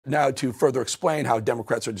now to further explain how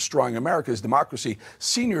Democrats are destroying America's democracy.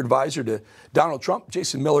 Senior advisor to Donald Trump,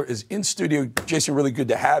 Jason Miller, is in studio. Jason, really good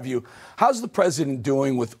to have you. How's the president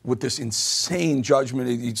doing with this insane judgment?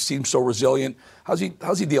 He seems so resilient. How's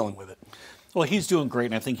he dealing with it? Well, he's doing great,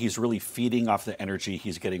 and I think he's really feeding off the energy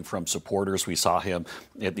he's getting from supporters. We saw him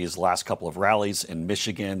at these last couple of rallies in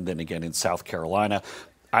Michigan, then again in South Carolina.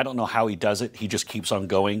 I don't know how he does it. He just keeps on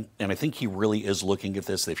going, and I think he really is looking at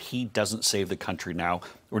this. If he doesn't save the country now,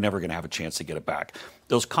 we're never going to have a chance to get it back.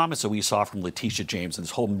 Those comments that we saw from Letitia James and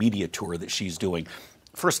this whole media tour that she's doing,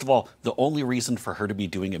 first of all, the only reason for her to be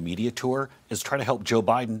doing a media tour is try to help Joe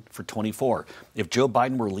Biden for 24. If Joe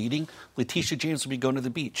Biden were leading, Letitia James would be going to the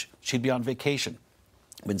beach. She'd be on vacation.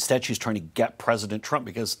 But instead, she's trying to get President Trump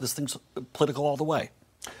because this thing's political all the way.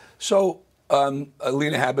 So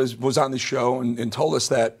Alina Habba was on the show and told us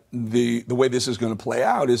that the way this is going to play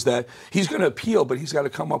out is that he's going to appeal, but he's got to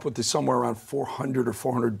come up with this somewhere around $400 or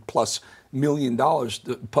 $400+ million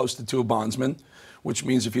posted to a bondsman, which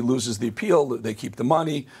means if he loses the appeal, they keep the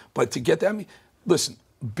money. But to get that, I mean, listen,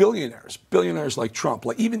 billionaires like Trump,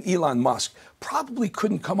 like even Elon Musk, probably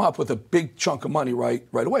couldn't come up with a big chunk of money right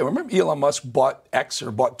away. Remember Elon Musk bought X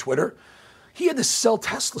or bought Twitter? He had to sell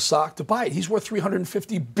Tesla stock to buy it. He's worth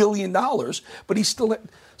 $350 billion, but he's still...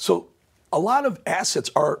 So a lot of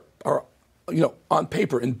assets are on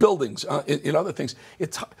paper, in buildings, in other things.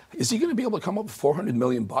 Is he going to be able to come up with $400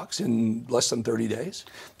 million in less than 30 days?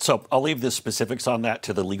 So I'll leave the specifics on that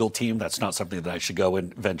to the legal team. That's not something that I should go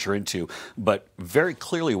and venture into. But very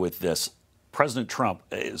clearly with this, President Trump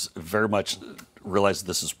is very much realized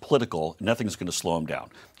this is political. Nothing's going to slow him down.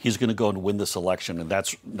 He's going to go and win this election, and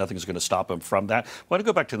nothing's going to stop him from that. I want to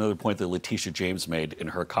go back to another point that Letitia James made in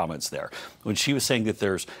her comments there, when she was saying that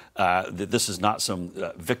that this is not some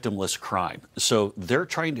victimless crime. So they're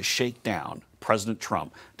trying to shake down President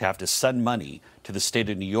Trump to have to send money to the state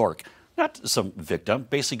of New York. Not some victim,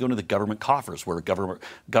 basically going to the government coffers, where Governor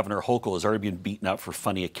Hochul has already been beaten up for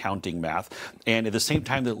funny accounting math. And at the same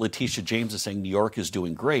time that Letitia James is saying New York is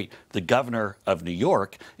doing great, the governor of New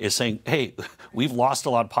York is saying, hey, we've lost a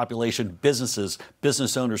lot of population,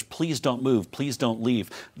 business owners, please don't move, please don't leave.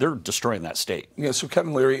 They're destroying that state. Yeah, so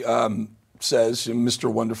Kevin Leary says,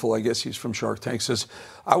 Mr. Wonderful, I guess he's from Shark Tank, says,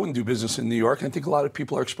 I wouldn't do business in New York. I think a lot of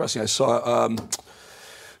people are expressing. I saw...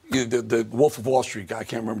 the Wolf of Wall Street guy, I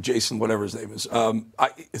can't remember, Jason, whatever his name is,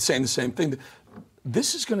 saying the same thing.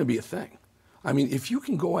 This is going to be a thing. I mean, if you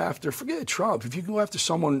can go after, forget Trump, if you can go after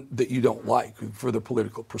someone that you don't like for their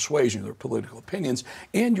political persuasion, their political opinions,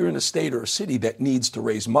 and you're in a state or a city that needs to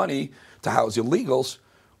raise money to house illegals,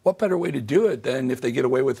 what better way to do it than if they get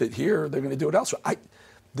away with it here, they're going to do it elsewhere?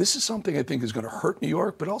 This is something I think is going to hurt New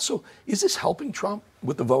York, but also, is this helping Trump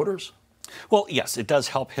with the voters? Well, yes, it does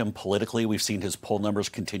help him politically. We've seen his poll numbers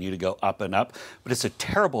continue to go up and up, but it's a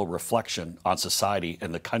terrible reflection on society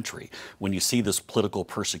and the country when you see this political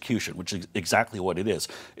persecution, which is exactly what it is.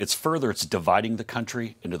 It's dividing the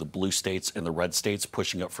country into the blue states and the red states,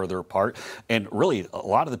 pushing it further apart. And really, a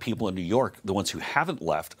lot of the people in New York, the ones who haven't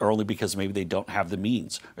left, are only because maybe they don't have the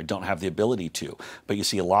means or don't have the ability to. But you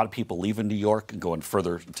see a lot of people leaving New York and going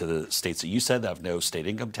further to the states that you said that have no state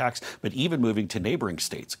income tax, but even moving to neighboring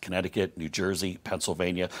states, Connecticut, New Jersey,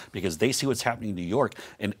 Pennsylvania, because they see what's happening in New York.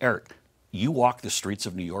 And Eric, you walk the streets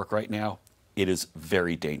of New York right now, it is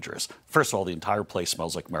very dangerous. First of all, the entire place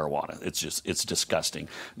smells like marijuana. It's disgusting.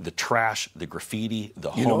 The trash, the graffiti,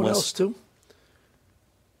 the homeless. You know what else too?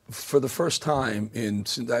 For the first time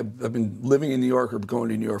since I've been living in New York or going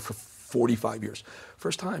to New York for 45 years.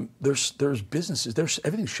 First time there's businesses,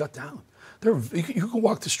 everything's shut down. You can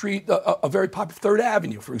walk the street, a very popular 3rd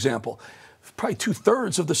Avenue, for example. Probably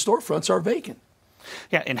 2/3 of the storefronts are vacant.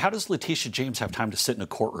 Yeah, and how does Letitia James have time to sit in a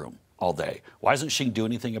courtroom all day? Why doesn't she do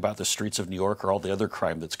anything about the streets of New York or all the other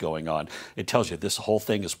crime that's going on? It tells you this whole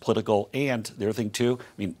thing is political. And the other thing, too, I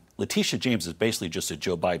mean, Letitia James is basically just a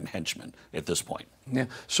Joe Biden henchman at this point. Yeah.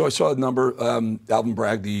 So I saw a number, Alvin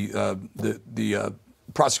Bragg, the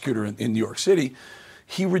prosecutor in New York City,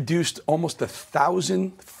 he reduced almost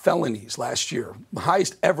 1,000 felonies last year, the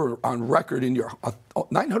highest ever on record in New York.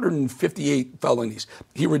 958 felonies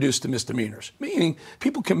he reduced to misdemeanors, meaning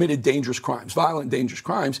people committed dangerous crimes, violent, dangerous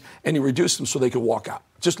crimes, and he reduced them so they could walk out,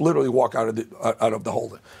 just literally walk out of the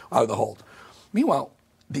hold. Meanwhile,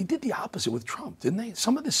 they did the opposite with Trump, didn't they?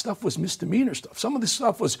 Some of this stuff was misdemeanor stuff. Some of this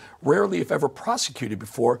stuff was rarely, if ever, prosecuted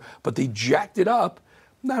before, but they jacked it up,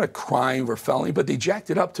 not a crime or felony, but they jacked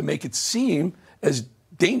it up to make it seem as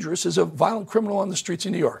dangerous as a violent criminal on the streets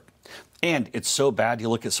of New York. And it's so bad, you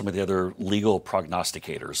look at some of the other legal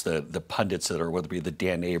prognosticators, the pundits that are, whether it be the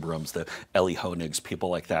Dan Abrams, the Ellie Honigs, people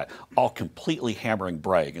like that, all completely hammering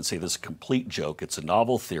Bragg and say this is a complete joke. It's a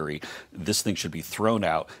novel theory. This thing should be thrown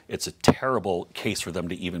out. It's a terrible case for them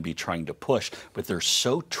to even be trying to push. But they're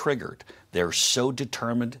so triggered. They're so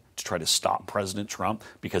determined to try to stop President Trump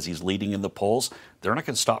because he's leading in the polls. They're not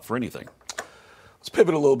going to stop for anything. Let's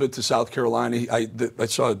pivot a little bit to South Carolina. I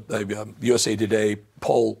saw the USA Today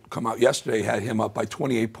poll come out yesterday, had him up by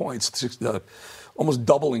 28 points, almost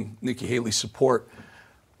doubling Nikki Haley's support.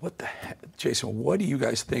 What the heck, Jason, what do you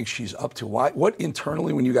guys think she's up to? What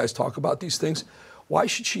internally, when you guys talk about these things, why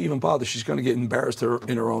should she even bother? She's going to get embarrassed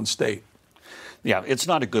in her own state. Yeah, it's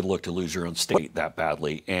not a good look to lose your own state that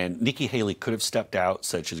badly. And Nikki Haley could have stepped out,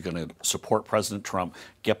 said she's going to support President Trump,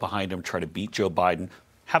 get behind him, try to beat Joe Biden,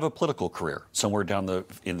 have a political career somewhere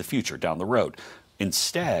in the future, down the road.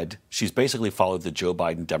 Instead, she's basically followed the Joe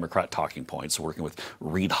Biden Democrat talking points, working with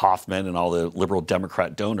Reid Hoffman and all the liberal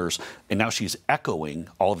Democrat donors, and now she's echoing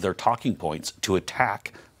all of their talking points to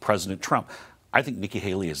attack President Trump. I think Nikki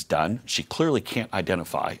Haley is done. She clearly can't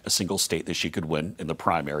identify a single state that she could win in the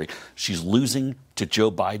primary. She's losing to Joe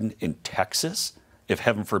Biden in Texas. If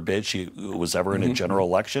heaven forbid she was ever in a general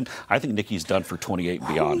election, I think Nikki's done for 28 and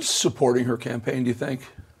beyond. Who's supporting her campaign, do you think?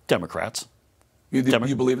 Democrats. You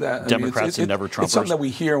believe that? Democrats and never Trumpers. It's something that we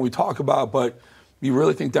hear and we talk about, but you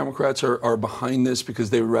really think Democrats are behind this because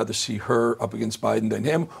they would rather see her up against Biden than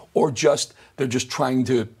him, or they're just trying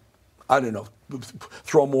to, I don't know,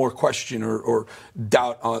 throw more question or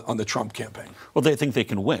doubt on the Trump campaign? Well, they think they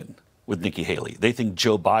can win with Nikki Haley. They think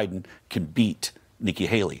Joe Biden can beat Nikki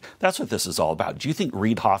Haley. That's what this is all about. Do you think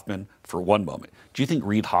Reid Hoffman, for one moment, do you think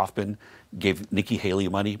Reid Hoffman gave Nikki Haley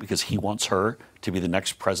money because he wants her to be the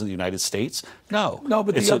next president of the United States? No. No,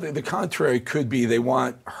 but the contrary could be they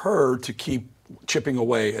want her to keep chipping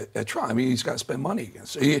away at Trump. I mean, he's got to spend money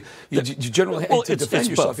against. So you generally have to defend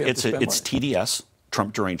yourself. It's TDS.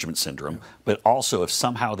 Trump derangement syndrome, but also if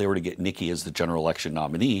somehow they were to get Nikki as the general election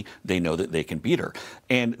nominee, they know that they can beat her.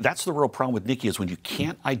 And that's the real problem with Nikki is when you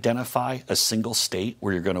can't identify a single state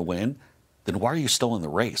where you're going to win, then why are you still in the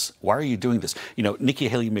race? Why are you doing this? You know, Nikki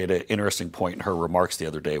Haley made an interesting point in her remarks the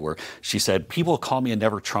other day where she said, people call me a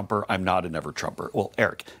never Trumper. I'm not a never Trumper. Well,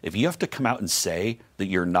 Eric, if you have to come out and say that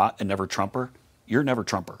you're not a never Trumper, you're a never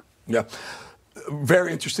Trumper. Yeah.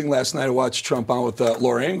 Very interesting. Last night I watched Trump on with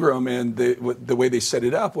Laura Ingraham, and the way they set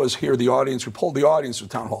it up was here the audience, we polled the audience with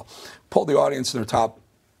Town Hall, polled the audience in their top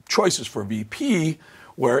choices for VP,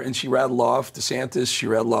 and she rattled off DeSantis, she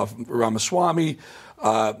rattled off Ramaswamy,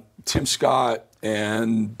 Tim Scott,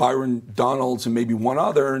 and Byron Donalds, and maybe one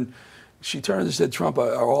other. And she turned and said, Trump,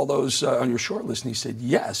 are all those on your short list? And he said,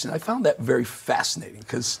 yes. And I found that very fascinating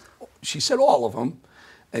because she said all of them,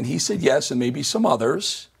 and he said yes, and maybe some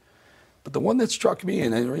others. But the one that struck me,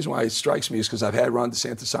 and the reason why it strikes me is because I've had Ron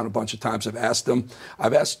DeSantis on a bunch of times. I've asked him,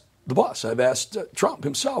 I've asked the boss, I've asked Trump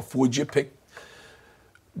himself, would you pick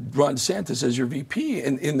Ron DeSantis as your VP?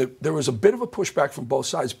 And there was a bit of a pushback from both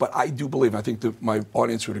sides, but I do believe, I think that my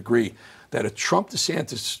audience would agree, that a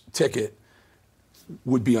Trump-DeSantis ticket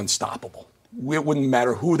would be unstoppable. It wouldn't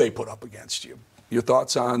matter who they put up against you. Your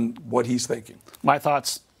thoughts on what he's thinking? My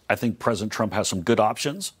thoughts, I think President Trump has some good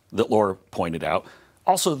options that Laura pointed out.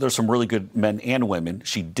 Also, there's some really good men and women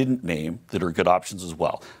she didn't name that are good options as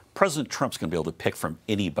well. President Trump's going to be able to pick from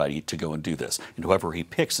anybody to go and do this. And whoever he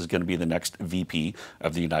picks is going to be the next VP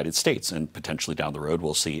of the United States. And potentially down the road,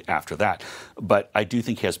 we'll see after that. But I do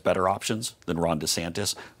think he has better options than Ron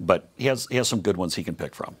DeSantis. But he has some good ones he can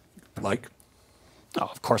pick from. Like? Oh,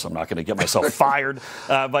 of course, I'm not going to get myself fired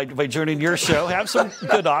by joining your show. Have some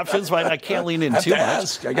good options, but I can't lean in too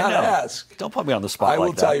much. I got to ask. Don't put me on the spot. I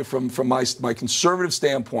will tell you from my conservative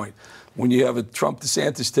standpoint, when you have a Trump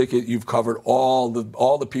DeSantis ticket, you've covered all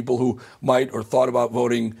the people who might or thought about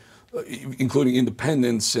voting, including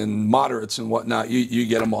independents and moderates and whatnot. You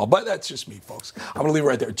get them all. But that's just me, folks. I'm going to leave it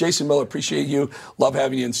right there. Jason Miller, appreciate you. Love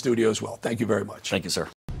having you in studio as well. Thank you very much. Thank you, sir.